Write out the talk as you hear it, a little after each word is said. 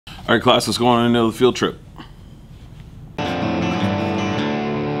All right, class, let's go on another field trip.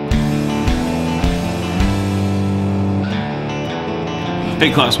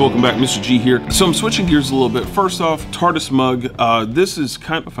 Hey class, welcome back. Mr. G here. So I'm switching gears a little bit. First off, TARDIS mug. This is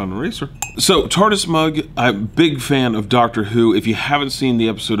kind of, I found an eraser. So TARDIS mug, I'm a big fan of Doctor Who. If you haven't seen the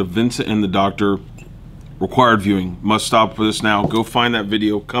episode of Vincent and the Doctor, required viewing. Must stop for this now. Go find that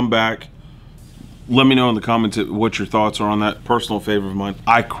video, come back. Let me know in the comments what your thoughts are on that. Personal favorite of mine.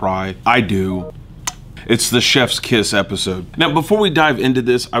 I cry. I do. It's the Chef's Kiss episode. Now, before we dive into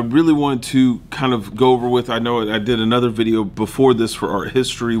this, I really wanted to kind of go over with, I know I did another video before this for art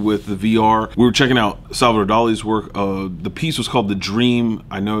history with the VR. We were checking out Salvador Dali's work. The piece was called The Dream.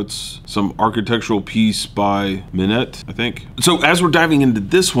 I know it's some architectural piece by Minette, I think. So as we're diving into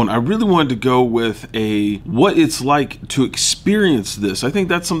this one, I really wanted to go with what it's like to experience this. I think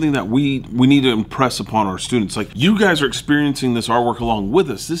that's something that we need to impress upon our students. Like, you guys are experiencing this artwork along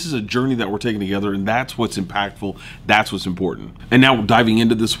with us. This is a journey that we're taking together, and that's what's impactful, that's what's important. And now diving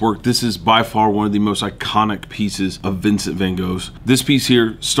into this work, this is by far one of the most iconic pieces of Vincent Van Gogh's. This piece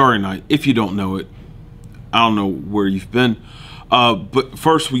here, Starry Night. If you don't know it, I don't know where you've been. But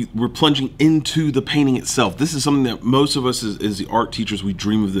first, we're plunging into the painting itself. This is something that most of us as the art teachers, we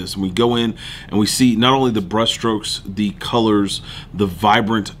dream of this. And we go in and we see not only the brushstrokes, the colors, the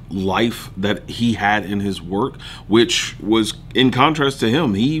vibrant life that he had in his work, which was in contrast to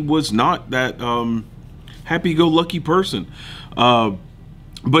him. He was not that happy-go-lucky person.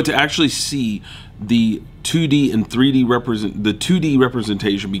 But to actually see the 2D and 3D the 2D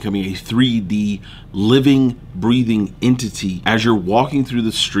representation becoming a 3D living, breathing entity as you're walking through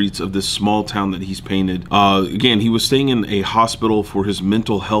the streets of this small town that he's painted. Again, he was staying in a hospital for his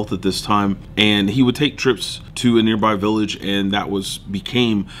mental health at this time, and he would take trips to a nearby village, and that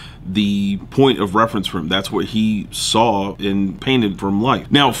became the point of reference for him. That's what he saw and painted from life.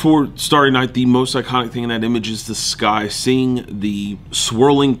 Now, for Starry Night, the most iconic thing in that image is the sky. Seeing the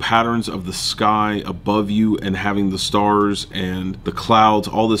swirling patterns of the sky above you and having the stars and the clouds,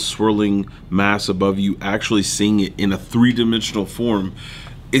 all this swirling mass above you, actually seeing it in a three-dimensional form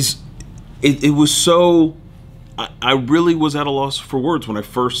it was so, I really was at a loss for words when I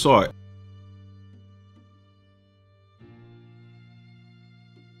first saw it.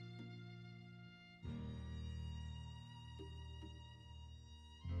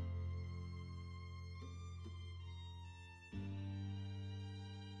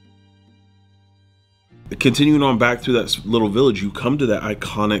 Continuing on back through that little village, you come to that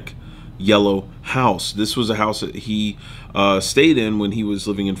iconic yellow house. This was a house that he stayed in when he was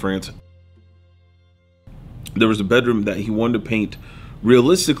living in France. There was a bedroom that he wanted to paint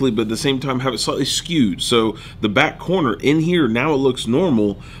realistically, but at the same time have it slightly skewed. So the back corner in here, now it looks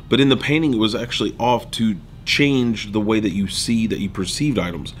normal, but in the painting it was actually off to change the way that you see, that you perceived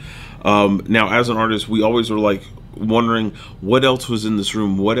items. Now, as an artist, we always were like wondering what else was in this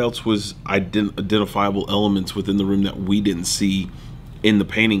room, what else was identifiable elements within the room that we didn't see in the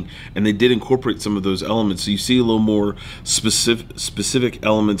painting, and they did incorporate some of those elements. So you see a little more specific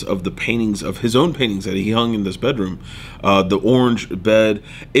elements of the paintings, of his own paintings that he hung in this bedroom. The orange bed,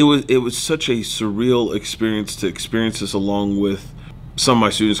 it was such a surreal experience to experience this along with some of my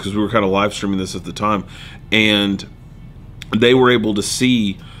students, because we were kind of live streaming this at the time, and they were able to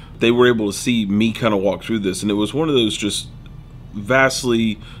see me kind of walk through this, and it was one of those just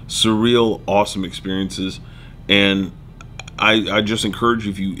vastly surreal, awesome experiences. And I just encourage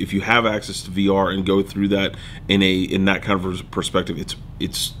you, if you have access to VR and go through that in that kind of perspective,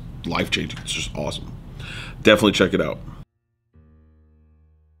 it's life-changing. It's just awesome. Definitely check it out.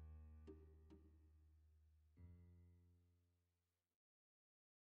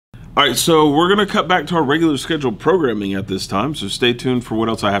 All right, so we're gonna cut back to our regular scheduled programming at this time, so stay tuned for what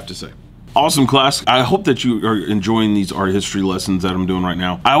else I have to say. Awesome, class. I hope that you are enjoying these art history lessons that I'm doing right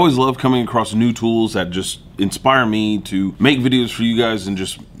now. I always love coming across new tools that just inspire me to make videos for you guys and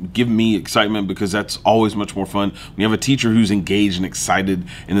just give me excitement, because that's always much more fun when you have a teacher who's engaged and excited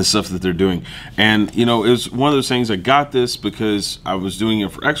in the stuff that they're doing. And you know, it was one of those things, I got this because I was doing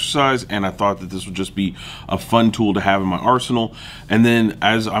it for exercise, and I thought that this would just be a fun tool to have in my arsenal. And then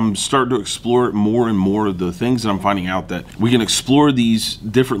as I'm starting to explore it more and more, the things that I'm finding out that we can explore these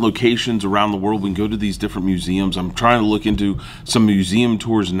different locations around the world. We can go to these different museums. I'm trying to look into some museum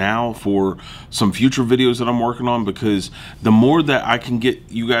tours now for some future videos that I'm working on, because the more that I can get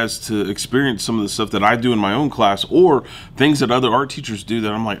you guys to experience some of the stuff that I do in my own class, or things that other art teachers do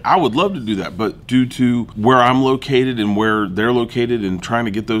that I'm like, I would love to do that, but due to where I'm located and where they're located and trying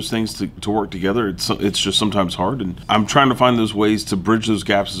to get those things to work together, it's just sometimes hard, and I'm trying to find those ways to bridge those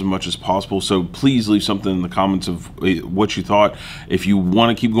gaps as much as possible. So please leave something in the comments of what you thought. If you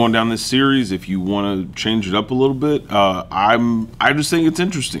want to keep going down this series, if you want to change it up a little bit, I just think it's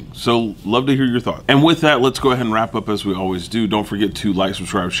interesting. So love to hear your thoughts. And with that, let's go ahead and wrap up as we always do. Don't forget to like,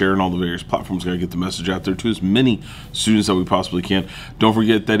 subscribe, share on all the various platforms. Gotta get the message out there to as many students that we possibly can. Don't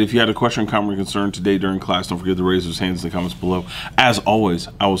forget that if you had a question, comment, or concern today during class, don't forget to raise those hands in the comments below. As always,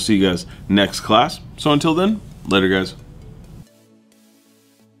 I will see you guys next class. So until then, later guys.